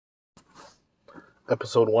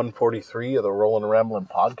episode 143 of the Rollin' Ramblin'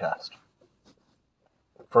 podcast.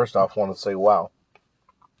 First off, I want to say, wow,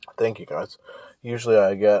 thank you guys. Usually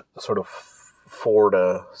I get sort of 4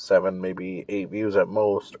 to 7, maybe 8 views at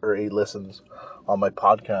most, or 8 listens on my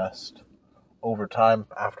podcast over time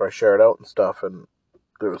after I share it out and stuff, and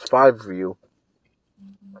there was 5 of you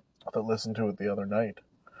that listened to it the other night,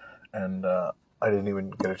 and I didn't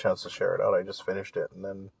even get a chance to share it out. I just finished it, and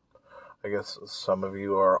then I guess some of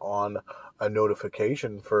you are on a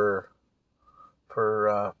notification for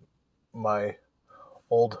my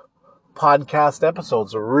old podcast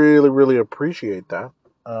episodes. I really, really appreciate that.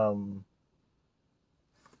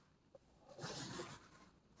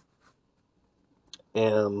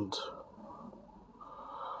 And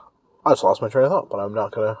I just lost my train of thought, but I'm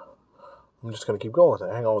just gonna keep going with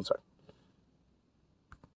it. Hang on one sec.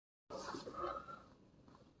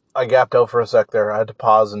 I gapped out for a sec there. I had to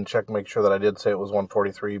pause and check, make sure that I did say it was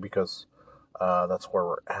 143 because that's where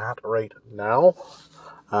we're at right now.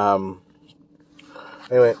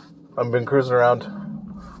 Anyway, I've been cruising around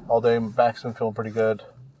all day. My back's been feeling pretty good.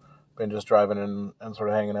 Been just driving in and sort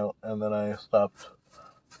of hanging out, and then I stopped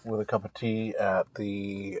with a cup of tea at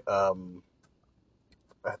I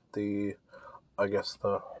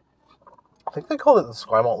think they call it the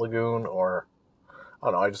Esquimalt Lagoon, or I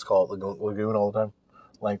don't know, I just call it Lagoon all the time.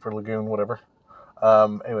 Langford Lagoon, whatever.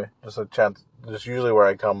 Anyway, just a chance, just usually where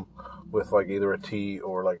I come with like either a tea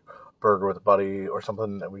or like burger with a buddy or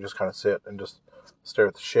something, and we just kind of sit and just stare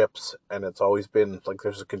at the ships, and it's always been like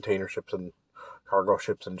there's a container ships and cargo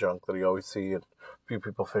ships and junk that you always see, and a few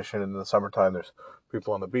people fishing. In the summertime, there's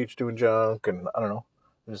people on the beach doing junk, and I don't know,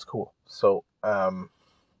 it's just cool. So,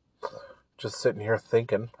 just sitting here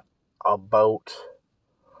thinking about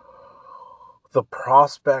the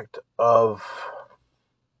prospect of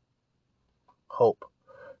hope,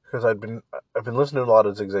 because I've been listening to a lot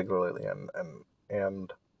of Zig Ziglar lately,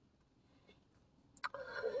 and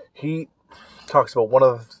he talks about one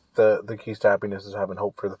of the keys to happiness is having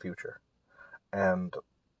hope for the future, and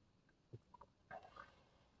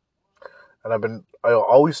I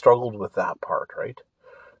always struggled with that part, right?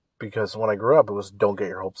 Because when I grew up, it was don't get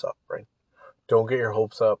your hopes up, right? Don't get your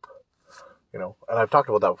hopes up, and I've talked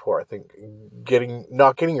about that before. I think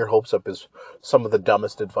not getting your hopes up is some of the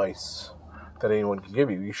dumbest advice that anyone can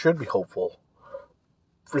give you. You should be hopeful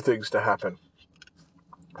for things to happen.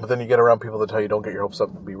 But then you get around people that tell you don't get your hopes up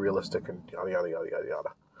and be realistic and yada, yada, yada, yada, yada.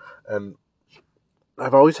 And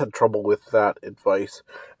I've always had trouble with that advice.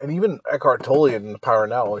 And even Eckhart Tolle in The Power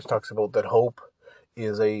Now always talks about that hope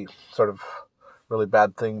is a sort of really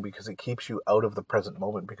bad thing because it keeps you out of the present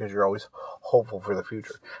moment because you're always hopeful for the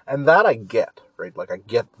future. And that I get, right? Like I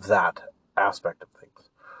get that aspect of things.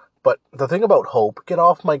 But the thing about hope, get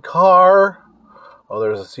off my car. Oh,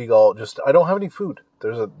 there's a seagull. I don't have any food.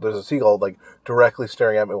 There's a seagull like directly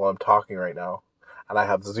staring at me while I'm talking right now, and I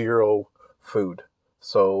have 0 food.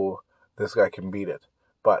 So this guy can beat it.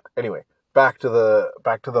 But anyway, back to the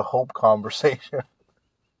hope conversation.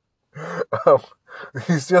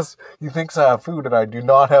 He thinks I have food, and I do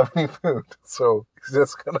not have any food. So he's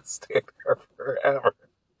just gonna stay there forever.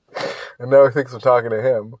 And now he thinks I'm talking to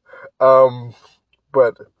him.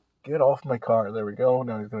 But get off my car. There we go.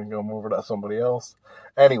 Now he's going to go over to somebody else.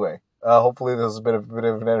 Anyway, hopefully this is a bit of an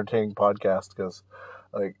entertaining podcast because,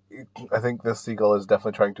 like, I think this seagull is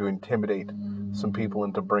definitely trying to intimidate some people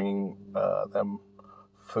into bringing them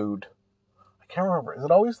food. I can't remember. Is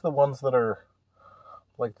it always the ones that are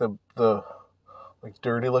like the like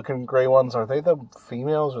dirty looking gray ones? Are they the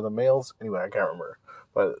females or the males? Anyway, I can't remember.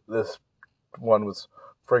 But this one was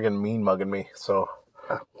friggin' mean mugging me. So.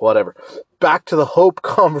 Whatever. Back to the hope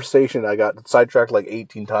conversation. I got sidetracked like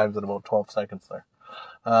 18 times in about 12 seconds there.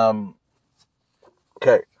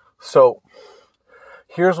 Okay, so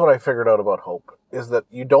here's what I figured out about hope, is that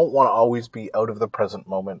you don't want to always be out of the present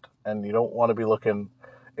moment, and you don't want to be looking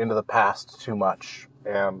into the past too much,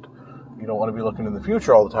 and you don't want to be looking in the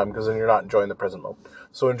future all the time, because then you're not enjoying the present moment.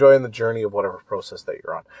 So enjoying the journey of whatever process that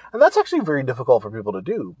you're on. And that's actually very difficult for people to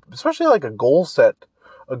do, especially like a goal setter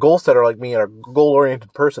like me and a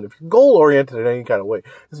goal-oriented person. If you're goal-oriented in any kind of way,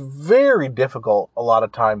 it's very difficult a lot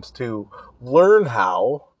of times to learn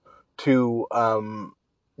how to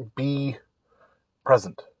be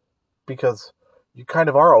present, because you kind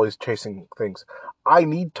of are always chasing things. I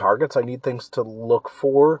need targets. I need things to look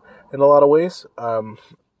for in a lot of ways.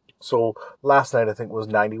 So last night I think was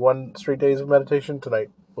 91 straight days of meditation.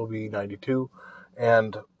 Tonight will be 92.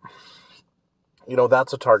 And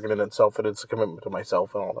that's a target in itself, and it's a commitment to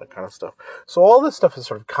myself and all that kind of stuff. So all this stuff is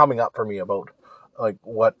sort of coming up for me about like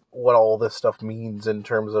what all this stuff means in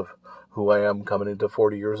terms of who I am coming into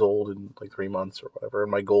 40 years old in like 3 months or whatever,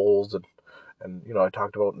 and my goals And, I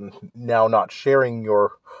talked about now not sharing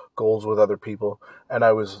your goals with other people. And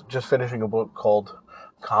I was just finishing a book called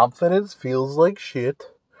Confidence Feels Like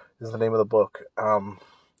Shit, is the name of the book.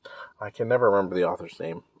 I can never remember the author's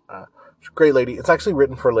name. She's a great lady. It's actually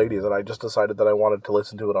written for ladies, and I just decided that I wanted to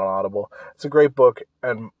listen to it on Audible. It's a great book,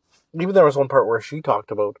 and even there was one part where she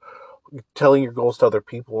talked about telling your goals to other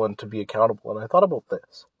people and to be accountable, and I thought about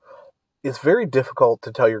this. It's very difficult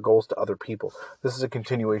to tell your goals to other people. This is a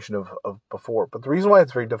continuation of before, but the reason why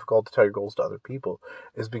it's very difficult to tell your goals to other people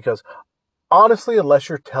is because, honestly, unless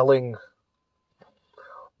you're telling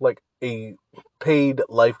like a paid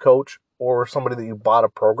life coach or somebody that you bought a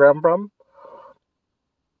program from,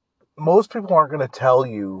 most people aren't going to tell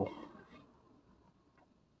you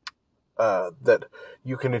that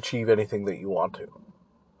you can achieve anything that you want to.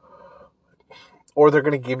 Or they're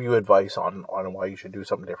going to give you advice on why you should do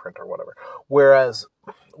something different or whatever. Whereas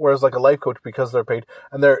like a life coach, because they're paid,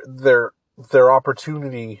 and their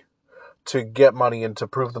opportunity to get money and to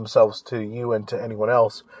prove themselves to you and to anyone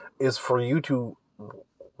else is for you to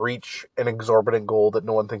reach an exorbitant goal that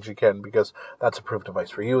no one thinks you can, because that's a proof device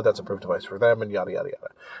for you, that's a proof device for them, and yada, yada, yada.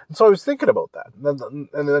 And so I was thinking about that.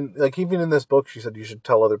 And then like, even in this book, she said you should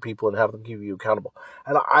tell other people and have them keep you accountable.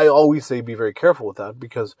 And I always say be very careful with that,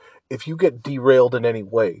 because if you get derailed in any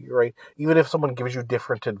way, right, even if someone gives you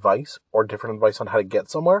different advice on how to get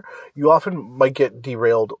somewhere, you often might get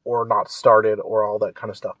derailed or not started or all that kind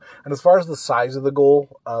of stuff. And as far as the size of the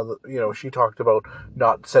goal, she talked about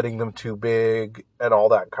not setting them too big and all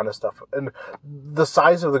that kind of stuff. And the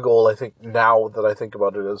size of the goal, I think, now that I think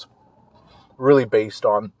about it, is really based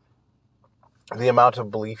on the amount of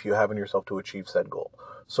belief you have in yourself to achieve said goal.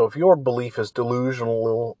 So if your belief is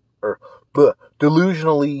delusionally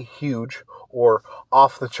huge, or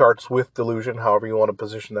off the charts with delusion, however you want to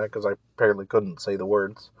position that, because I apparently couldn't say the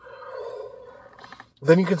words,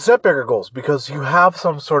 then you can set bigger goals, because you have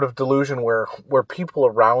some sort of delusion where people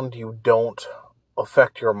around you don't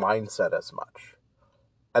affect your mindset as much.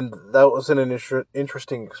 And that was an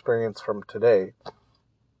interesting experience from today,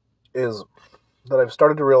 is that I've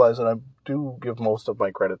started to realize, and I do give most of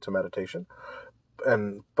my credit to meditation,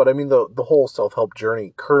 but I mean the whole self-help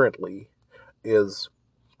journey currently is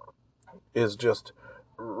just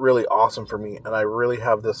really awesome for me, and I really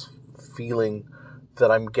have this feeling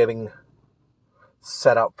that I'm getting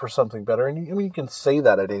set up for something better. And you can say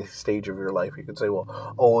that at any stage of your life. You can say, you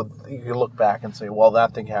can look back and say, well,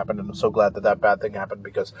 that thing happened, and I'm so glad that bad thing happened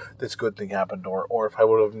because this good thing happened. Or if I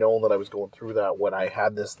would have known that I was going through that when I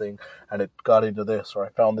had this thing and it got into this, or I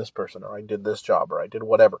found this person, or I did this job, or I did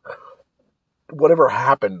whatever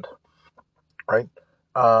happened, right?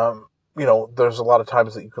 There's a lot of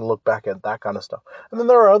times that you can look back at that kind of stuff. And then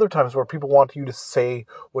there are other times where people want you to say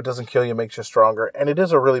what doesn't kill you makes you stronger. And it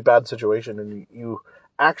is a really bad situation. And you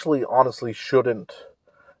actually honestly shouldn't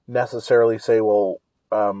necessarily say,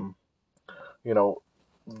 I'm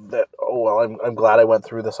glad I went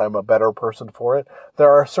through this, I'm a better person for it.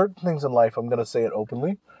 There are certain things in life, I'm going to say it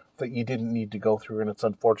openly, that you didn't need to go through, and it's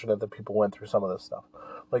unfortunate that people went through some of this stuff.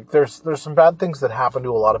 Like, there's some bad things that happen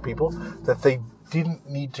to a lot of people that they didn't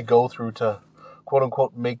need to go through to, quote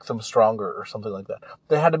unquote, make them stronger or something like that.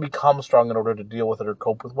 They had to become strong in order to deal with it or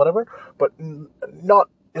cope with whatever, but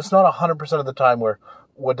it's not 100% of the time where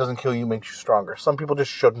what doesn't kill you makes you stronger. Some people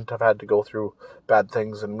just shouldn't have had to go through bad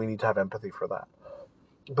things, and we need to have empathy for that.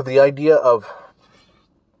 But the idea of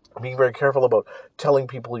being very careful about telling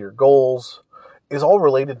people your goals is all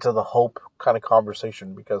related to the hope kind of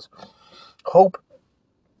conversation, because hope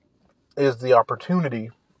is the opportunity,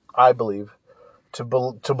 I believe, to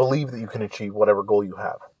believe that you can achieve whatever goal you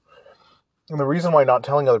have. And the reason why not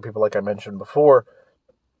telling other people, like I mentioned before,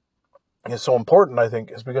 is so important, I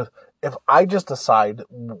think, is because if I just decide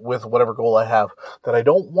with whatever goal I have that I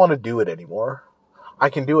don't want to do it anymore, I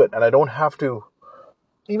can do it, and I don't have to,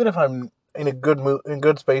 even if I'm in a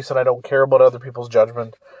good space and I don't care about other people's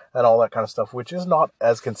judgment and all that kind of stuff, which is not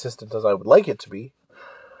as consistent as I would like it to be,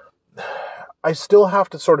 I still have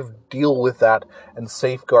to sort of deal with that and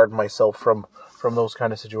safeguard myself from those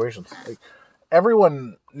kind of situations. Like,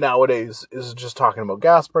 everyone nowadays is just talking about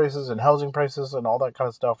gas prices and housing prices and all that kind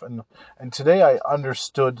of stuff. And today I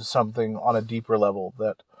understood something on a deeper level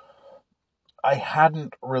that I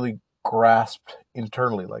hadn't really grasped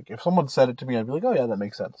internally. Like, if someone said it to me, I'd be like, oh yeah, that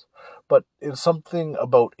makes sense. But it's something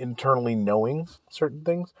about internally knowing certain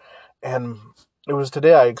things. And it was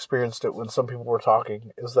today I experienced it when some people were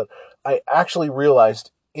talking, is that I actually realized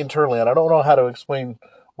internally, and I don't know how to explain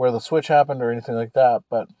where the switch happened or anything like that,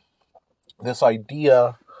 but this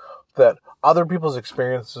idea that other people's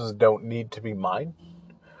experiences don't need to be mine.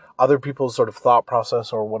 other people's sort of thought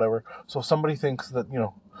process or whatever. So if somebody thinks that,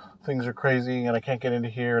 things are crazy and I can't get into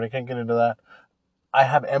here and I can't get into that, I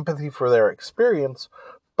have empathy for their experience,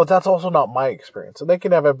 but that's also not my experience. And they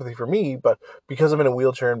can have empathy for me, but because I'm in a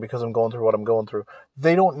wheelchair and because I'm going through what I'm going through,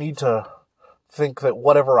 they don't need to think that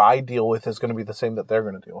whatever I deal with is going to be the same that they're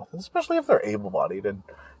going to deal with, especially if they're able-bodied and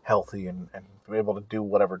healthy and able to do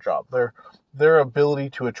whatever job. Their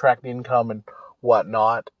ability to attract income and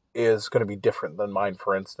whatnot is going to be different than mine,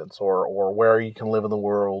 for instance, or where you can live in the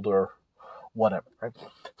world or whatever, right?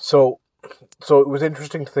 So it was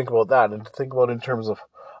interesting to think about that and to think about in terms of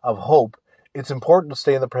hope. It's important to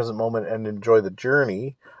stay in the present moment and enjoy the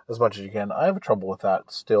journey as much as you can. I have trouble with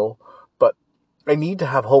that still, but I need to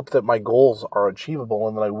have hope that my goals are achievable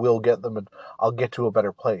and that I will get them and I'll get to a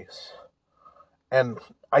better place. And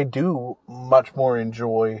I do much more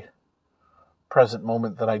enjoy present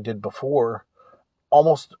moment than I did before,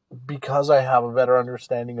 almost because I have a better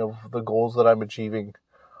understanding of the goals that I'm achieving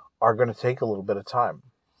are going to take a little bit of time.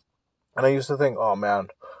 And I used to think, oh man,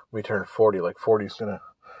 we turned 40, like 40 is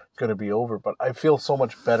gonna be over. But I feel so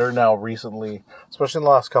much better now recently, especially in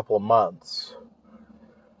the last couple of months.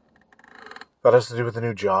 That has to do with the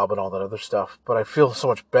new job and all that other stuff. But I feel so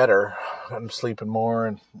much better. I'm sleeping more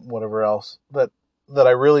and whatever else. That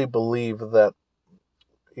I really believe that,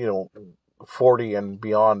 40 and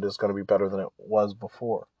beyond is going to be better than it was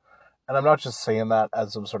before. And I'm not just saying that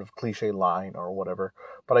as some sort of cliche line or whatever,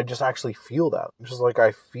 but I just actually feel that. Just like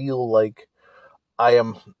I feel like I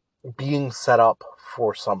am being set up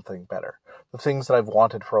for something better. The things that I've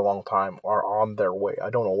wanted for a long time are on their way. I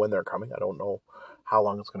don't know when they're coming. I don't know how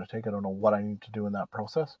long it's going to take. I don't know what I need to do in that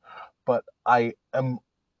process. But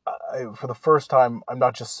for the first time, I'm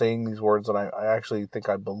not just saying these words, and I actually think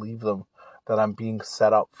I believe them, that I'm being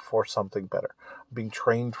set up for something better. I'm being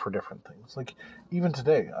trained for different things. Like, even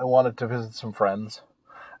today, I wanted to visit some friends.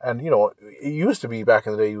 And, it used to be back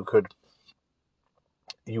in the day you could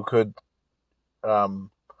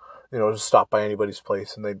just stop by anybody's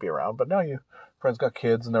place and they'd be around. But now friends got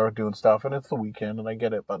kids and they're doing stuff and it's the weekend and I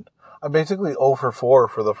get it. But I'm basically 0 for 4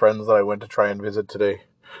 for the friends that I went to try and visit today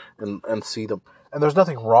and see them. And there's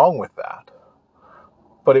nothing wrong with that.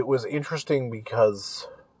 But it was interesting because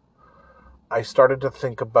I started to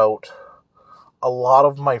think about a lot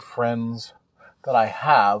of my friends that I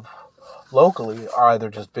have locally are either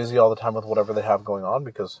just busy all the time with whatever they have going on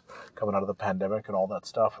because coming out of the pandemic and all that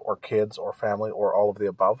stuff, or kids or family or all of the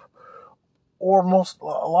above. Or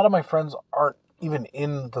a lot of my friends aren't even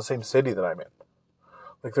in the same city that I'm in.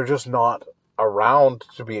 Like, they're just not around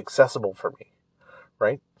to be accessible for me,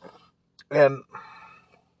 right? And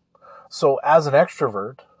so as an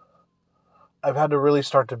extrovert, I've had to really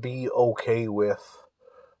start to be okay with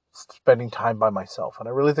spending time by myself. And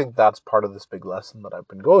I really think that's part of this big lesson that I've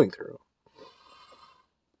been going through,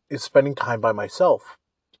 is spending time by myself.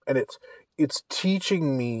 And it's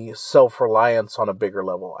teaching me self-reliance on a bigger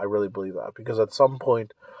level. I really believe that, because at some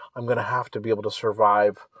point I'm going to have to be able to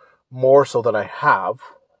survive more so than I have,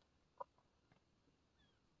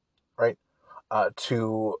 right?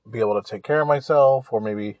 To be able to take care of myself, or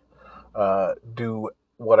maybe do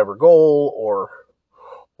whatever goal or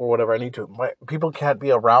whatever I need to. People can't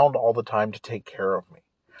be around all the time to take care of me.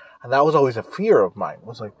 And that was always a fear of mine. It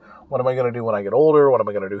was like, what am I going to do when I get older? What am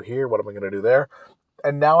I going to do here? What am I going to do there?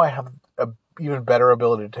 And now I have an even better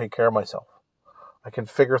ability to take care of myself. I can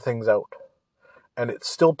figure things out. And it's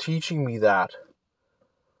still teaching me that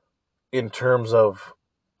in terms of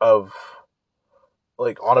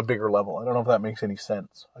like on a bigger level. I don't know if that makes any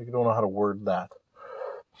sense. I don't know how to word that.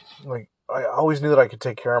 Like, I always knew that I could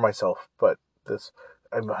take care of myself, but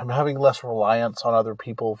I'm having less reliance on other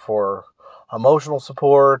people for emotional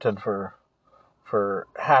support and for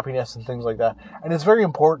happiness and things like that. And it's very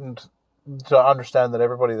important to understand that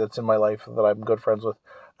everybody that's in my life that I'm good friends with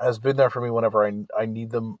has been there for me whenever I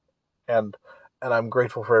need them, and I'm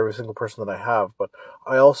grateful for every single person that I have. But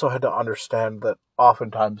I also had to understand that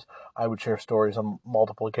oftentimes I would share stories on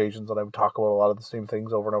multiple occasions and I would talk about a lot of the same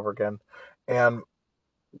things over and over again.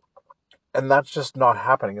 And that's just not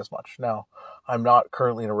happening as much now. I'm not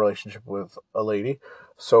currently in a relationship with a lady,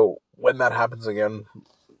 so when that happens again,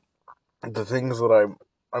 the things that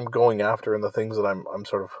I'm going after and the things that I'm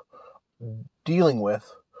sort of dealing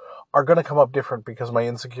with are going to come up different, because my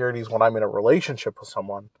insecurities when I'm in a relationship with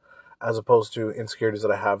someone, as opposed to insecurities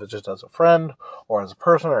that I have just as a friend or as a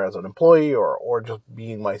person or as an employee or just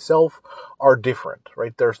being myself, are different,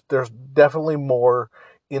 right? There's definitely more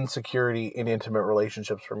insecurity in intimate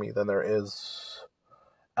relationships for me than there is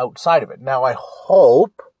outside of it. Now I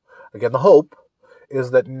hope, again, the hope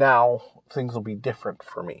is that now things will be different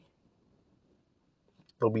for me.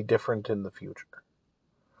 They'll be different in the future.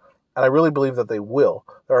 And I really believe that they will.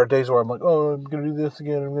 There are days where I'm like, oh, I'm going to do this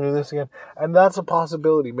again, I'm going to do this again. And that's a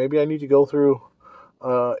possibility. Maybe I need to go through,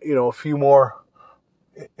 a few more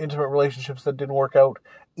intimate relationships that didn't work out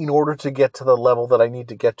in order to get to the level that I need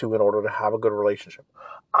to get to in order to have a good relationship.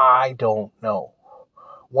 I don't know.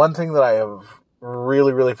 One thing that I have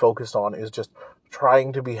really, really focused on is just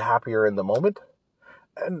trying to be happier in the moment.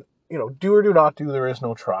 And, do or do not do, there is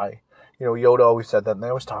no try. Yoda always said that, and they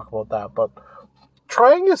always talk about that. But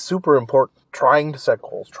trying is super important. Trying to set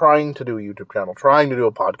goals, trying to do a YouTube channel, trying to do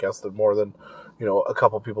a podcast that more than, a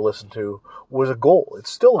couple people listen to was a goal. It's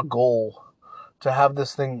still a goal to have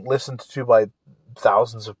this thing listened to by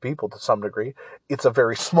thousands of people to some degree. It's a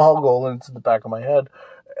very small goal, and it's in the back of my head.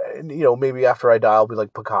 And, maybe after I die, I'll be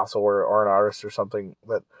like Picasso or an artist or something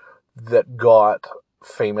that got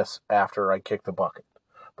famous after I kicked the bucket.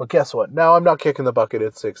 But guess what? Now I'm not kicking the bucket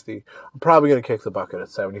at 60. I'm probably going to kick the bucket at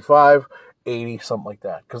 75, 80, something like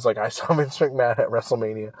that. Because, I saw Vince McMahon at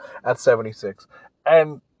WrestleMania at 76.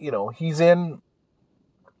 And, he's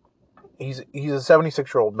a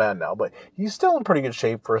 76-year-old man now, but he's still in pretty good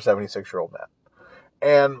shape for a 76-year-old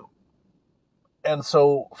man. And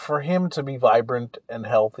so for him to be vibrant and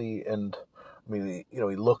healthy, and I mean, he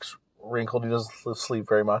looks wrinkled. He doesn't sleep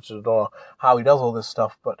very much. I don't know how he does all this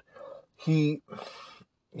stuff, but he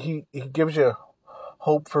gives you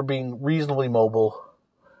hope for being reasonably mobile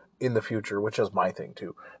in the future, which is my thing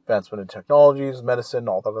too. Advancement in technologies, medicine,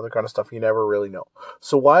 all that other kind of stuff, you never really know.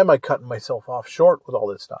 So why am I cutting myself off short with all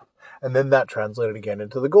this stuff? And then that translated again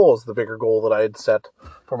into the goals, the bigger goal that I had set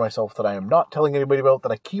for myself that I am not telling anybody about,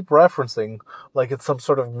 that I keep referencing like it's some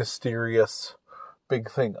sort of mysterious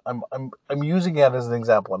big thing. I'm using it as an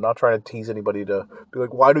example. I'm not trying to tease anybody to be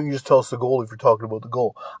like, why don't you just tell us the goal if you're talking about the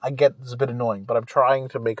goal? I get it's a bit annoying, but I'm trying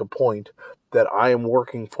to make a point that I am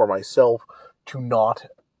working for myself to not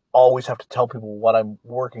always have to tell people what I'm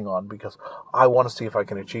working on, because I want to see if I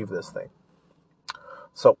can achieve this thing.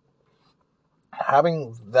 So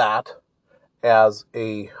having that as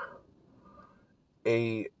a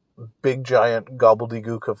big giant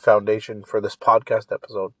gobbledygook of foundation for this podcast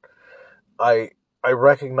episode, I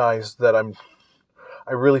recognize that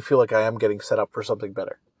I really feel like I am getting set up for something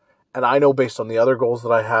better. And I know, based on the other goals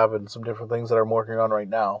that I have and some different things that I'm working on right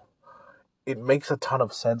now, it makes a ton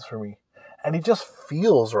of sense for me. And it just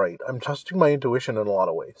feels right. I'm trusting my intuition in a lot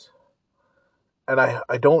of ways. And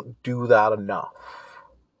I don't do that enough.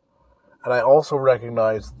 And I also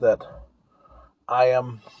recognize that I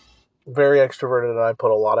am very extroverted and I put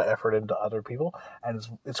a lot of effort into other people. And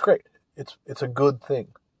it's great. It's a good thing.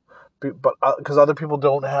 But because other people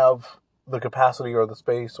don't have the capacity or the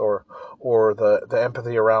space or the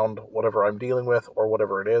empathy around whatever I'm dealing with or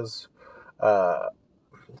whatever it is,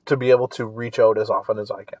 to be able to reach out as often as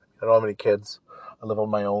I can. I don't have any kids. I live on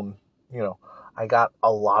my own. I got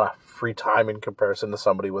a lot of free time in comparison to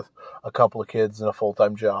somebody with a couple of kids and a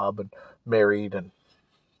full-time job and married and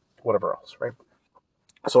whatever else, right?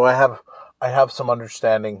 So I have some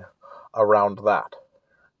understanding around that.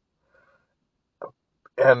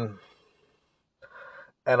 And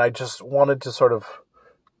I just wanted to sort of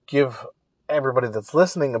give everybody that's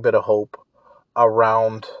listening a bit of hope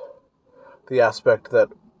around the aspect that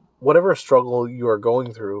whatever struggle you are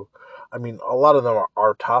going through, I mean, a lot of them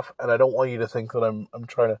are tough, and I don't want you to think that I'm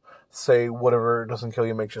trying to say whatever doesn't kill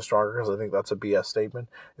you makes you stronger, because I think that's a BS statement.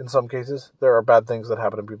 In some cases, there are bad things that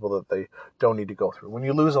happen to people that they don't need to go through. When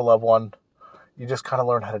you lose a loved one, you just kind of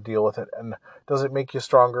learn how to deal with it. And does it make you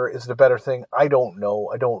stronger? Is it a better thing? I don't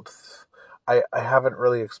know. I haven't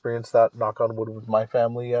really experienced that, knock on wood, with my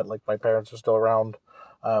family yet. Like, my parents are still around.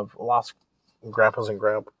 I've lost grandpas and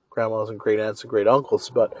grandmas and great aunts and great uncles,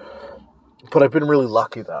 but I've been really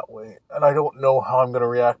lucky that way. And I don't know how I'm going to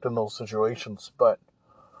react in those situations, but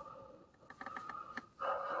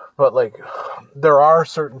like, there are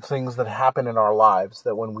certain things that happen in our lives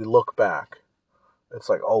that when we look back, it's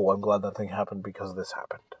like, oh, I'm glad that thing happened because this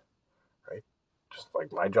happened, right? Just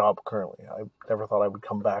like my job currently. I never thought I would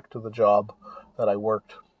come back to the job that I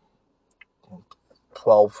worked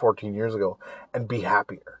 12, 14 years ago and be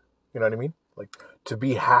happier. You know what I mean? Like, to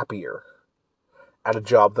be happier at a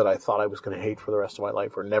job that I thought I was going to hate for the rest of my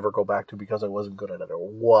life or never go back to because I wasn't good at it or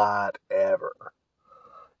whatever.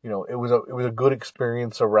 It was a good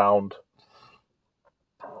experience around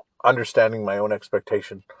understanding my own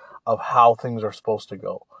expectation of how things are supposed to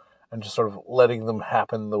go and just sort of letting them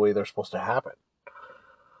happen the way they're supposed to happen.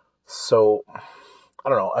 So, I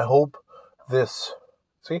don't know. I hope this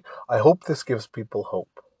gives people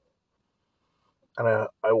hope. And I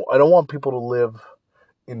don't want people to live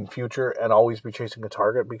in future and always be chasing a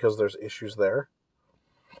target because there's issues there.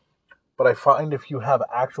 But I find if you have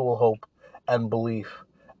actual hope and belief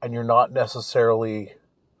and you're not necessarily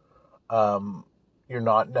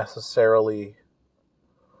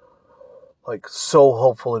like so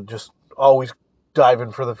hopeful and just always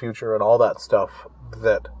diving for the future and all that stuff.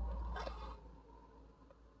 That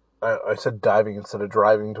I said diving instead of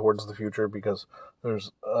driving towards the future, because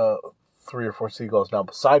there's 3 or 4 seagulls now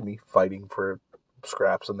beside me fighting for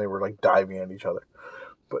scraps, and they were like diving at each other.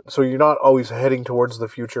 But so you're not always heading towards the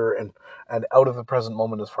future and out of the present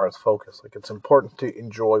moment as far as focus. Like, it's important to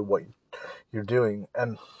enjoy what you're doing.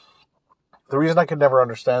 And the reason I could never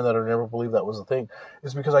understand that or never believe that was a thing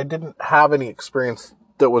is because I didn't have any experience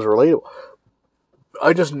that was relatable.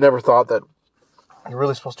 I just never thought that you're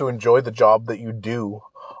really supposed to enjoy the job that you do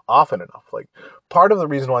often enough. Like, part of the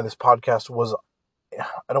reason why this podcast was,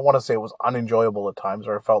 I don't want to say it was unenjoyable at times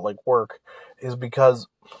or it felt like work, is because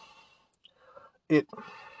it's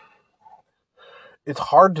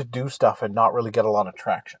hard to do stuff and not really get a lot of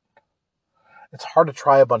traction. It's hard to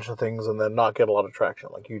try a bunch of things and then not get a lot of traction,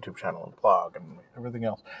 like YouTube channel and blog and everything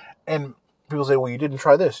else. And people say, well, you didn't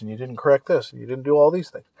try this and you didn't correct this and you didn't do all these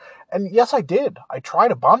things. And yes, I did. I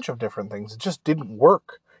tried a bunch of different things. It just didn't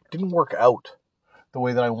work. It didn't work out the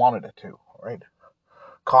way that I wanted it to, right?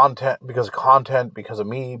 Content, because of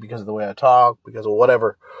me, because of the way I talk, because of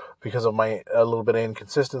whatever, because of my a little bit of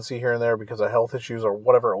inconsistency here and there, because of health issues or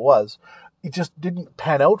whatever it was, it just didn't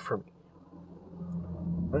pan out for me.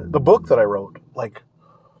 The book that I wrote, like,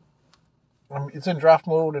 it's in draft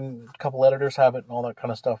mode and a couple editors have it and all that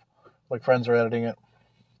kind of stuff. Like, friends are editing it.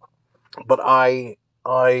 But I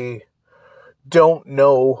don't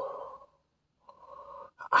know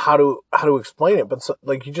how to explain it, but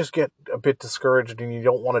like, you just get a bit discouraged and you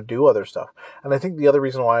don't want to do other stuff. And I think the other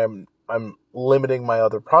reason why I'm limiting my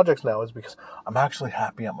other projects now is because I'm actually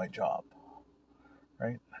happy at my job,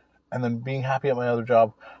 right? And then being happy at my other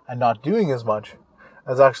job and not doing as much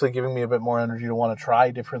is actually giving me a bit more energy to want to try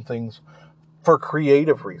different things for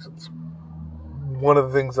creative reasons. One of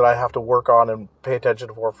the things that I have to work on and pay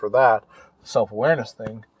attention for that self-awareness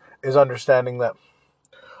thing is understanding that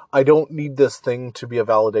I don't need this thing to be a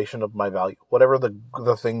validation of my value. Whatever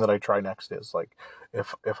the thing that I try next is. Like,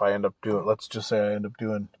 if I end up doing, let's just say I end up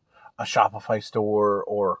doing a Shopify store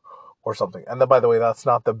or something. And then, by the way, that's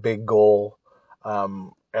not the big goal.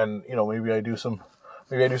 And maybe I do some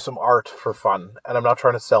art for fun. And I'm not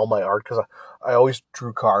trying to sell my art, because I always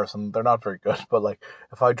drew cars and they're not very good. But like,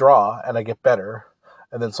 if I draw and I get better,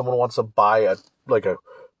 and then someone wants to buy a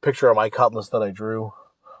picture of my cutlass that I drew,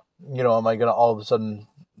 am I gonna all of a sudden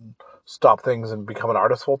stop things and become an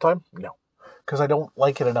artist full time? No, because I don't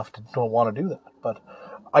like it enough to don't want to do that. But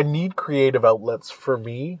I need creative outlets for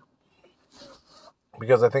me,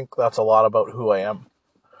 because I think that's a lot about who I am.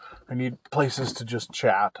 I need places to just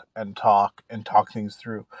chat and talk things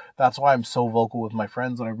through. That's why I'm so vocal with my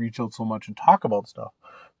friends and I reach out so much and talk about stuff,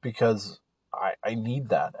 because I need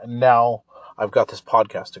that. And now I've got this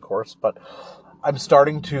podcast, of course, but I'm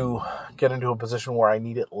starting to get into a position where I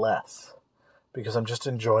need it less, because I'm just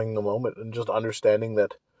enjoying the moment and just understanding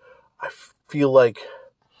that I feel like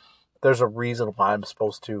there's a reason why I'm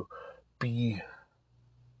supposed to be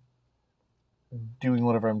doing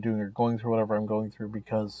whatever I'm doing or going through whatever I'm going through,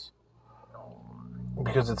 because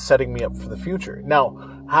it's setting me up for the future.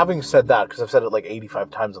 Now, having said that, because I've said it like 85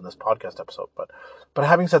 times on this podcast episode, but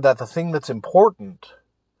having said that, the thing that's important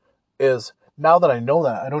is, now that I know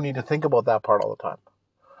that, I don't need to think about that part all the time.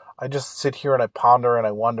 I just sit here and I ponder and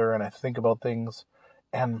I wonder and I think about things,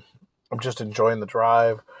 and I'm just enjoying the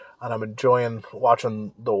drive, and I'm enjoying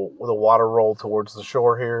watching the water roll towards the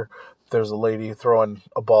shore here. There's a lady throwing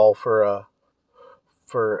a ball for a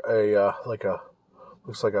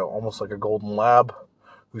looks like almost like a golden lab,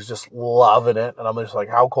 who's just loving it. And I'm just like,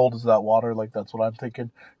 how cold is that water? Like, that's what I'm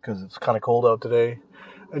thinking, because it's kind of cold out today.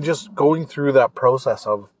 And just going through that process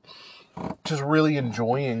of just really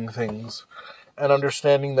enjoying things and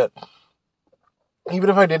understanding that even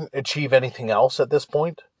if I didn't achieve anything else at this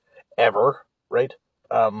point, ever, right?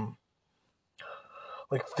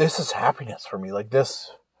 Like, this is happiness for me. Like,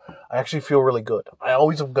 this, I actually feel really good. I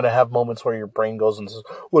always am going to have moments where your brain goes and says,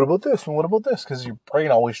 what about this? And what about this? Because your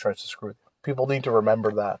brain always tries to screw you. People need to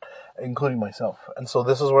remember that, including myself. And so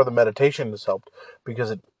this is where the meditation has helped, because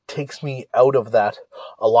it takes me out of that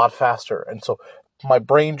a lot faster. And so my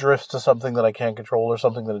brain drifts to something that I can't control, or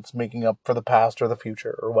something that it's making up for the past or the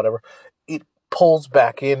future or whatever. It pulls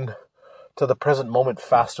back in to the present moment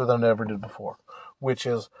faster than it ever did before, which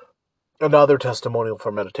is another testimonial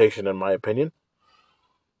for meditation, in my opinion.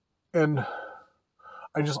 And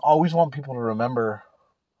I just always want people to remember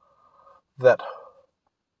that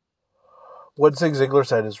what Zig Ziglar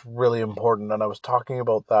said is really important. And I was talking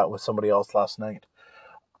about that with somebody else last night.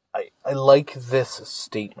 I like this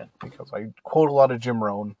statement because I quote a lot of Jim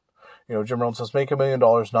Rohn. Jim Rohn says, make $1 million,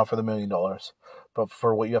 not for the $1 million, but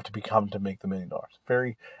for what you have to become to make the $1 million.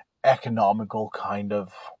 Very economical kind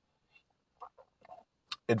of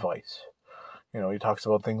advice. He talks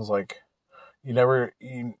about things like you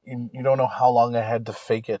don't know how long I had to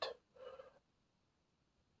fake it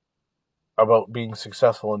about being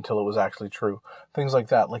successful until it was actually true. Things like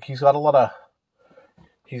that. Like he's got a lot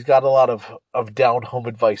of down home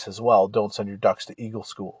advice as well. Don't send your ducks to Eagle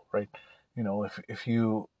School, right? If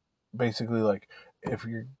you basically like if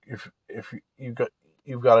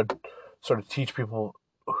you've got to sort of teach people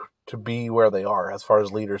to be where they are as far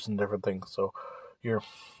as leaders and different things. So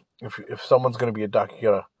if someone's going to be a duck, you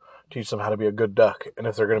gotta teach them how to be a good duck, and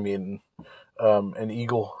if they're going to be an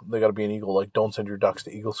eagle, they got to be an eagle. Like, don't send your ducks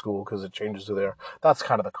to Eagle School because it changes who they are. That's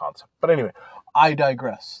kind of the concept. But anyway, I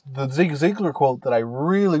digress. The Zig Ziglar quote that I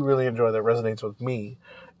really, really enjoy that resonates with me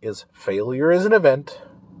is, failure is an event,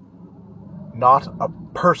 not a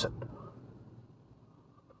person.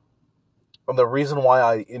 And the reason why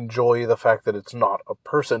I enjoy the fact that it's not a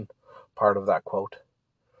person part of that quote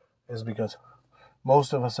is because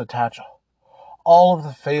most of us attach all of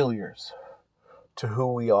the failures to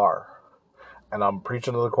who we are. And I'm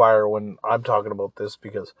preaching to the choir when I'm talking about this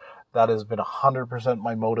because that has been 100%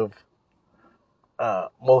 my motive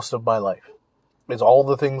most of my life. It's all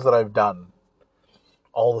the things that I've done,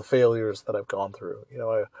 all the failures that I've gone through.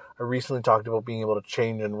 I recently talked about being able to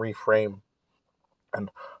change and reframe, and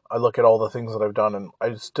I look at all the things that I've done, and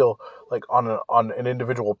I still, like, on an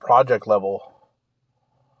individual project level,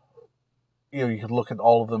 you could look at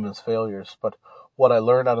all of them as failures, but what I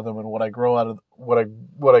learned out of them and what I grow out of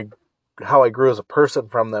how I grew as a person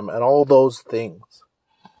from them, and all those things,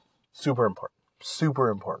 super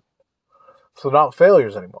important. So not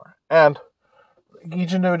failures anymore. And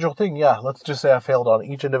each individual thing, let's just say I failed on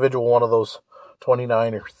each individual one of those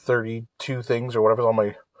 29 or 32 things or whatever's on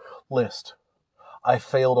my list. I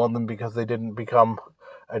failed on them because they didn't become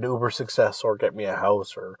an uber success or get me a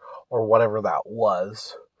house or whatever that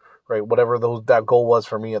was, right? Whatever that goal was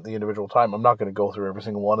for me at the individual time. I'm not going to go through every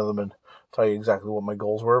single one of them and tell you exactly what my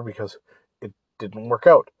goals were because it didn't work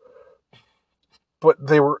out. But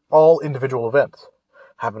they were all individual events.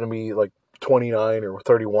 Happened to be like 29 or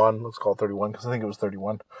 31. Let's call it 31 because I think it was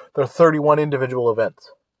 31. They're 31 individual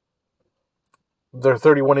events. They're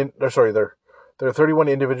 31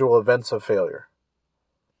 individual events of failure.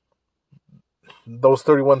 Those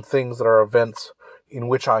 31 things that are events in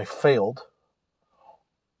which I failed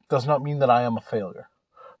does not mean that I am a failure,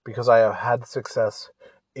 because I have had success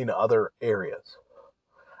in other areas.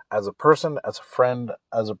 As a person, as a friend,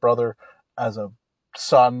 as a brother, as a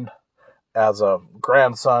son, as a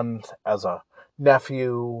grandson, as a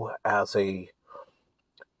nephew, as a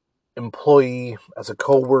employee, as a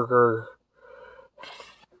coworker,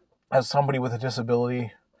 as somebody with a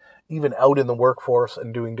disability, even out in the workforce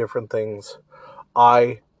and doing different things,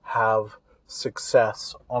 I have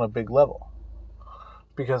success on a big level.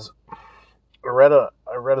 Because I read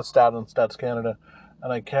a stat on Stats Canada,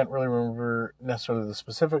 and I can't really remember necessarily the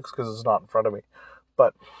specifics because it's not in front of me,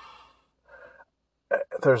 but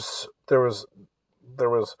there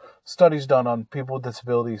was studies done on people with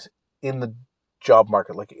disabilities in the job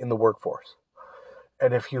market, like in the workforce,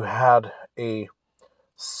 and if you had a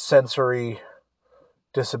sensory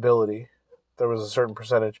disability, there was a certain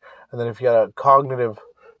percentage, and then if you had a cognitive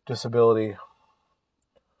disability,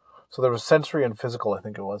 so there was sensory and physical, I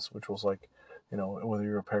think it was, which was like, whether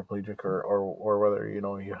you're a paraplegic or whether,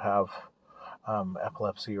 you have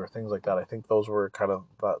epilepsy or things like that. I think those were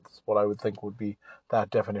that's what I would think would be that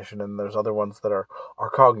definition. And there's other ones that are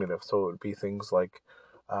cognitive. So it would be things like,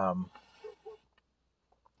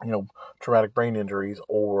 traumatic brain injuries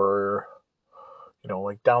or,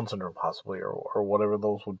 like Down syndrome possibly, or whatever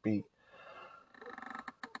those would be.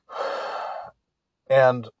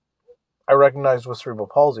 And I recognize with cerebral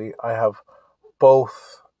palsy, I have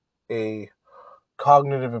both a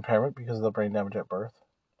cognitive impairment because of the brain damage at birth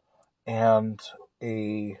and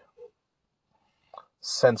a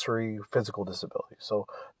sensory physical disability. So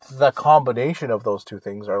the combination of those two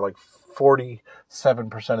things are like 47%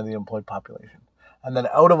 of the employed population. And then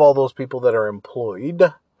out of all those people that are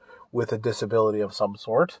employed with a disability of some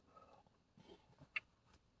sort,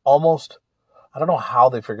 almost, I don't know how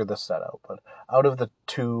they figured this stat out, but out of the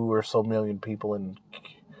 2 or so million people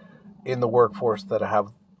in the workforce that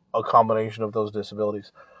have a combination of those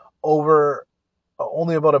disabilities, only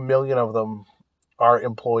about 1 million of them are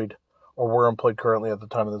employed or were employed currently at the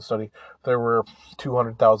time of the study. There were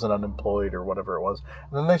 200,000 unemployed or whatever it was.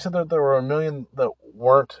 And then they said that there were 1 million that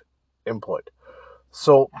weren't employed.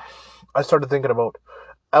 So I started thinking about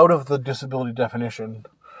out of the disability definition,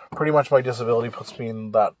 pretty much my disability puts me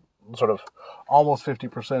in that sort of almost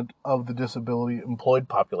 50% of the disability employed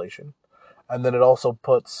population. And then it also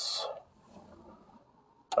puts,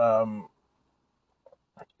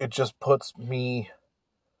 it just puts me,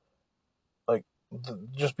 like,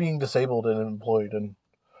 just being disabled and employed and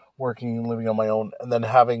working and living on my own, and then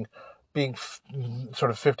being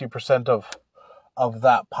sort of 50% of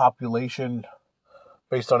that population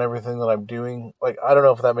based on everything that I'm doing. Like, I don't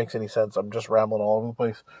know if that makes any sense. I'm just rambling all over the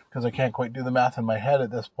place because I can't quite do the math in my head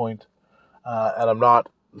at this point. And I'm not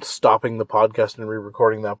stopping the podcast and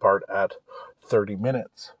re-recording that part at 30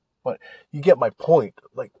 minutes. But you get my point.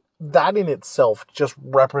 Like, that in itself, just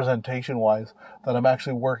representation-wise, that I'm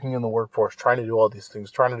actually working in the workforce, trying to do all these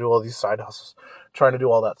things, trying to do all these side hustles, trying to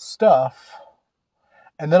do all that stuff,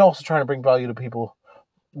 and then also trying to bring value to people,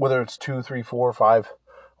 whether it's 2, 3, 4, 5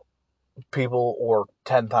 people or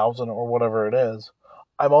 10,000 or whatever it is.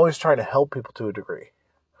 I'm always trying to help people to a degree.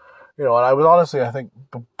 And I was honestly, I think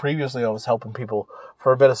previously I was helping people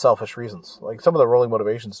for a bit of selfish reasons. Like, some of the rolling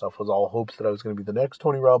motivation stuff was all hopes that I was going to be the next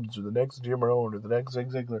Tony Robbins or the next Jim Rohn or the next Zig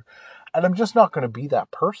Ziglar. And I'm just not going to be that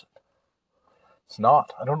person. It's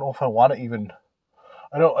not. I don't know if I want to even...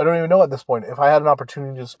 I don't even know at this point. If I had an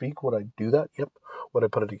opportunity to speak, would I do that? Yep. Would I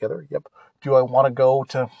put it together? Yep. Do I want to go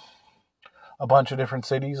to a bunch of different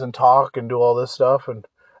cities and talk and do all this stuff and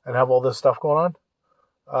have all this stuff going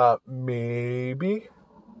on? Maybe.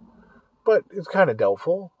 But it's kind of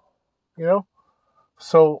doubtful,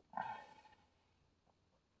 So,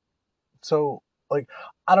 like,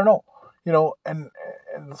 I don't know, and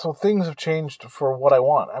so things have changed for what I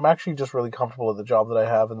want. I'm actually just really comfortable with the job that I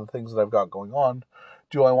have and the things that I've got going on.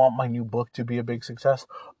 Do I want my new book to be a big success?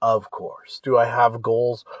 Of course. Do I have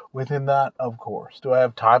goals within that? Of course. Do I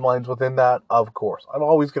have timelines within that? Of course. I'm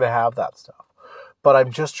always going to have that stuff. But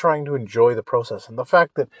I'm just trying to enjoy the process. And the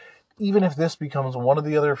fact that even if this becomes one of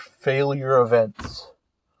the other failure events,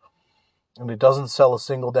 and it doesn't sell a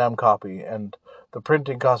single damn copy, and the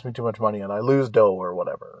printing costs me too much money, and I lose dough or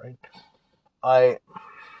whatever, right?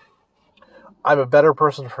 I'm a better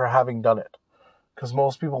person for having done it. Because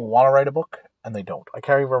most people want to write a book, and they don't. I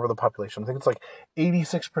can't even remember the population. I think it's like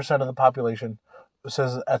 86% of the population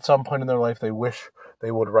says at some point in their life they wish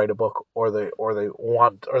they would write a book, or they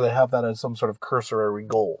have that as some sort of cursory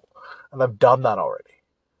goal. And I've done that already.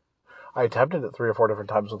 I attempted it 3 or 4 different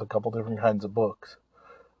times with a couple different kinds of books.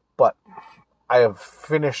 But I have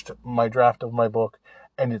finished my draft of my book,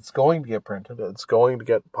 and it's going to get printed. It's going to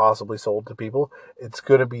get possibly sold to people. It's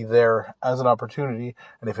going to be there as an opportunity.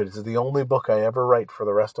 And if it is the only book I ever write for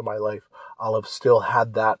the rest of my life, I'll have still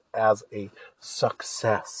had that as a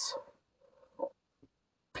success.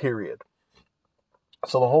 Period.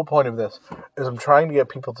 So the whole point of this is I'm trying to get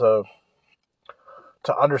people to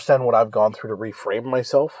understand what I've gone through, to reframe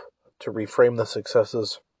myself, to reframe the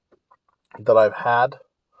successes that I've had,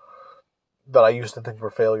 that I used to think were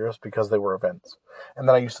failures because they were events. And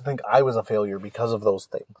then I used to think I was a failure because of those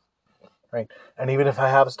things. Right? And even if I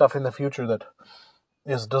have stuff in the future that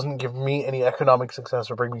doesn't give me any economic success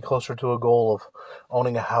or bring me closer to a goal of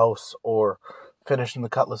owning a house or finishing the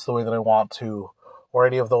Cutlass the way that I want to, or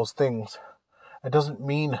any of those things, it doesn't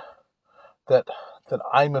mean that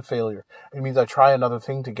I'm a failure. It means I try another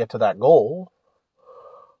thing to get to that goal,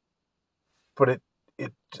 but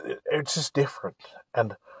it's just different.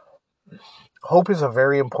 And hope is a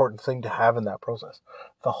very important thing to have in that process.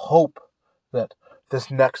 The hope that this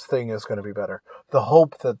next thing is going to be better. The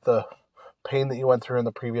hope that the pain that you went through in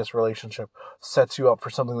the previous relationship sets you up for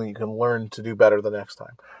something that you can learn to do better the next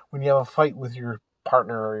time. When you have a fight with your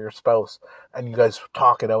partner or your spouse and you guys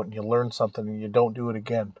talk it out and you learn something and you don't do it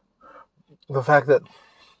again. The fact that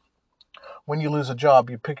when you lose a job,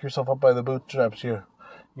 you pick yourself up by the bootstraps, you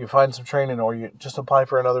find some training, or you just apply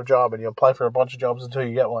for another job and you apply for a bunch of jobs until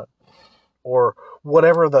you get one. Or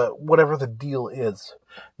whatever the deal is,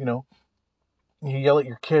 you yell at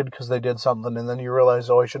your kid because they did something, and then you realize,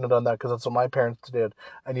 I shouldn't have done that because that's what my parents did,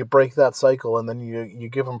 and you break that cycle, and then you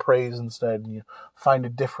give them praise instead, and you find a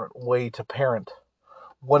different way to parent,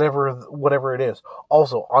 whatever it is.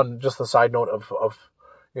 Also, on just the side note of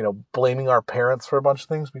blaming our parents for a bunch of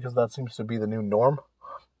things, because that seems to be the new norm.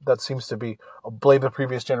 That seems to be blame the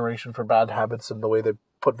previous generation for bad habits and the way they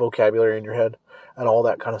put vocabulary in your head and all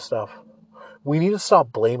that kind of stuff. We need to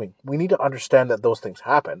stop blaming. We need to understand that those things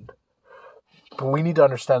happened. But we need to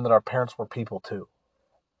understand that our parents were people too.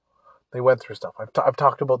 They went through stuff. I've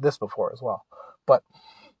talked about this before as well. But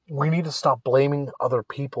we need to stop blaming other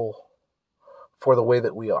people for the way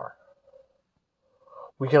that we are.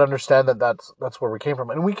 We can understand that that's where we came from.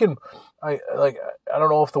 And we can, I don't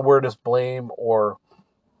know if the word is blame or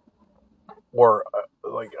or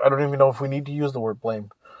like, I don't even know if we need to use the word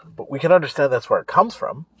blame, but we can understand that's where it comes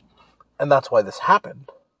from, and that's why this happened.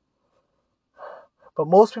 But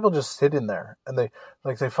most people just sit in there and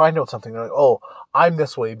they find out something. They're like, oh, I'm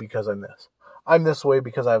this way because I'm this. I'm this way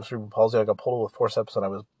because I have cerebral palsy. I got pulled with forceps and I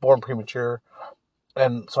was born premature,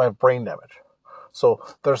 and so I have brain damage. So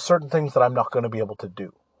there's certain things that I'm not going to be able to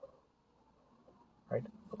do. Right?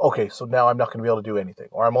 Okay, so now I'm not going to be able to do anything,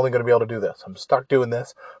 or I'm only going to be able to do this. I'm stuck doing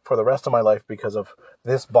this for the rest of my life because of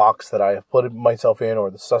this box that I have put myself in, or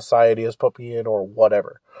the society has put me in, or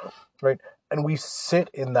whatever. Right? And we sit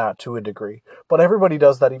in that to a degree, but everybody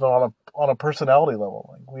does that even on a personality level.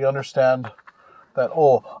 Like, we understand that,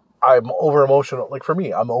 oh, I'm over emotional. Like, for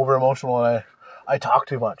me, I'm over emotional, and I talk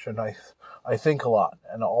too much, and I think a lot,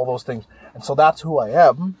 and all those things, and so that's who I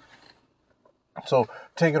am. So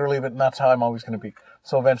take it or leave it, and that's how I'm always going to be.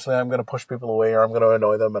 So eventually I'm going to push people away, or I'm going to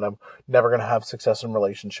annoy them, and I'm never going to have success in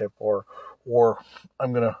relationship, or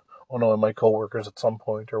I'm going to annoy my coworkers at some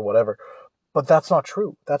point, or whatever. But that's not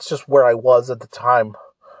true. That's just where I was at the time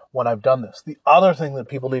when I've done this. The other thing that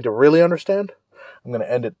people need to really understand, I'm going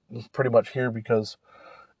to end it pretty much here because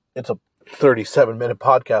it's a 37-minute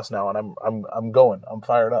podcast now, and I'm going. I'm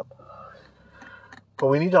fired up. But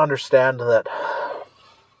we need to understand that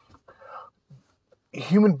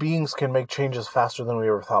human beings can make changes faster than we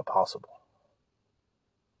ever thought possible.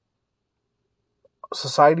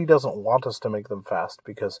 Society doesn't want us to make them fast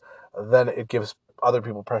because then it gives other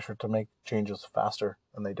people pressure to make changes faster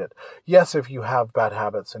than they did. Yes, if you have bad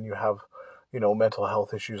habits and you have, mental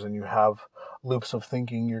health issues and you have loops of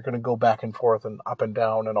thinking, you're going to go back and forth and up and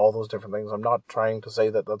down and all those different things. I'm not trying to say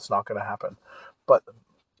that that's not going to happen. But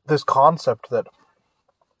this concept that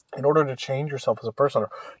in order to change yourself as a person, or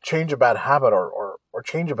change a bad habit, or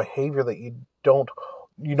change a behavior that you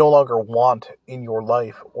no longer want in your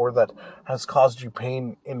life, or that has caused you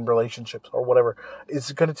pain in relationships or whatever,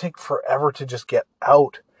 is going to take forever to just get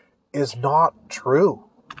out, is not true.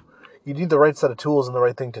 You need the right set of tools and the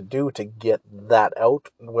right thing to do to get that out,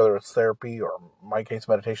 whether it's therapy, or in my case,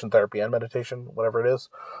 meditation, therapy and meditation, whatever it is.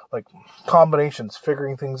 Like, combinations,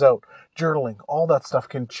 figuring things out, journaling, all that stuff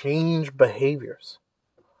can change behaviors.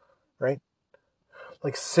 Right?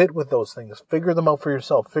 Like, sit with those things, figure them out for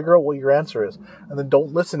yourself, figure out what your answer is, and then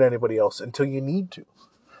don't listen to anybody else until you need to.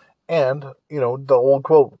 And, the old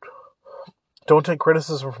quote, don't take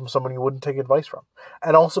criticism from someone you wouldn't take advice from.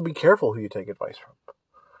 And also be careful who you take advice from.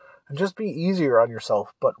 And just be easier on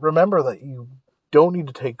yourself, but remember that you don't need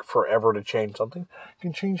to take forever to change something. You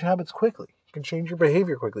can change habits quickly. You can change your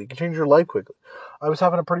behavior quickly. You can change your life quickly. I was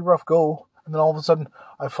having a pretty rough go, and then all of a sudden,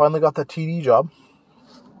 I finally got that TD job.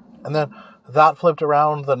 And then that flipped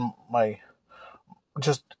around, then my,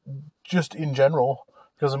 just in general,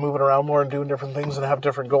 because I'm moving around more and doing different things and have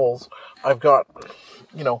different goals, I've got,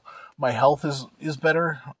 my health is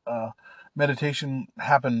better. Meditation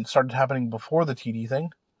started happening before the TD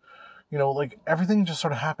thing. Like, everything just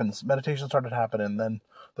sort of happens. Meditation started happening, then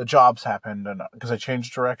the jobs happened, and because I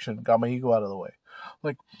changed direction, got my ego out of the way.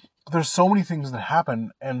 Like, there's so many things that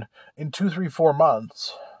happen, and in 2, 3, 4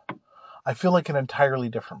 months, I feel like an entirely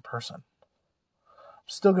different person. I'm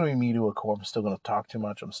still going to be me to a core. I'm still going to talk too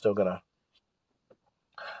much. I'm still going to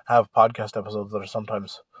have podcast episodes that are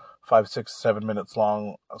sometimes 5, 6, 7 minutes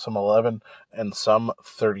long, some 11, and some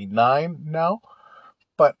 39 now.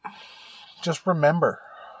 But just remember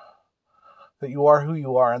that you are who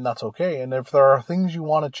you are, and that's okay. And if there are things you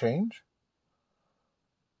want to change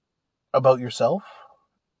about yourself,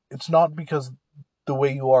 it's not because the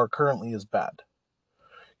way you are currently is bad.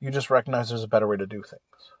 You just recognize there's a better way to do things.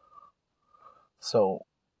 So,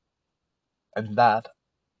 and that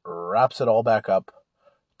wraps it all back up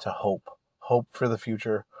to hope. Hope for the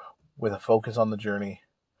future with a focus on the journey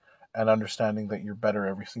and understanding that you're better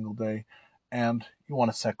every single day. And you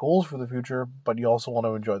want to set goals for the future, but you also want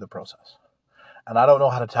to enjoy the process. And I don't know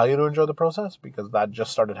how to tell you to enjoy the process because that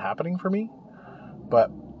just started happening for me, but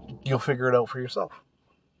you'll figure it out for yourself.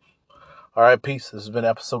 All right, peace. This has been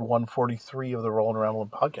episode 143 of the Rolling Around Rambling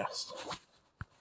podcast.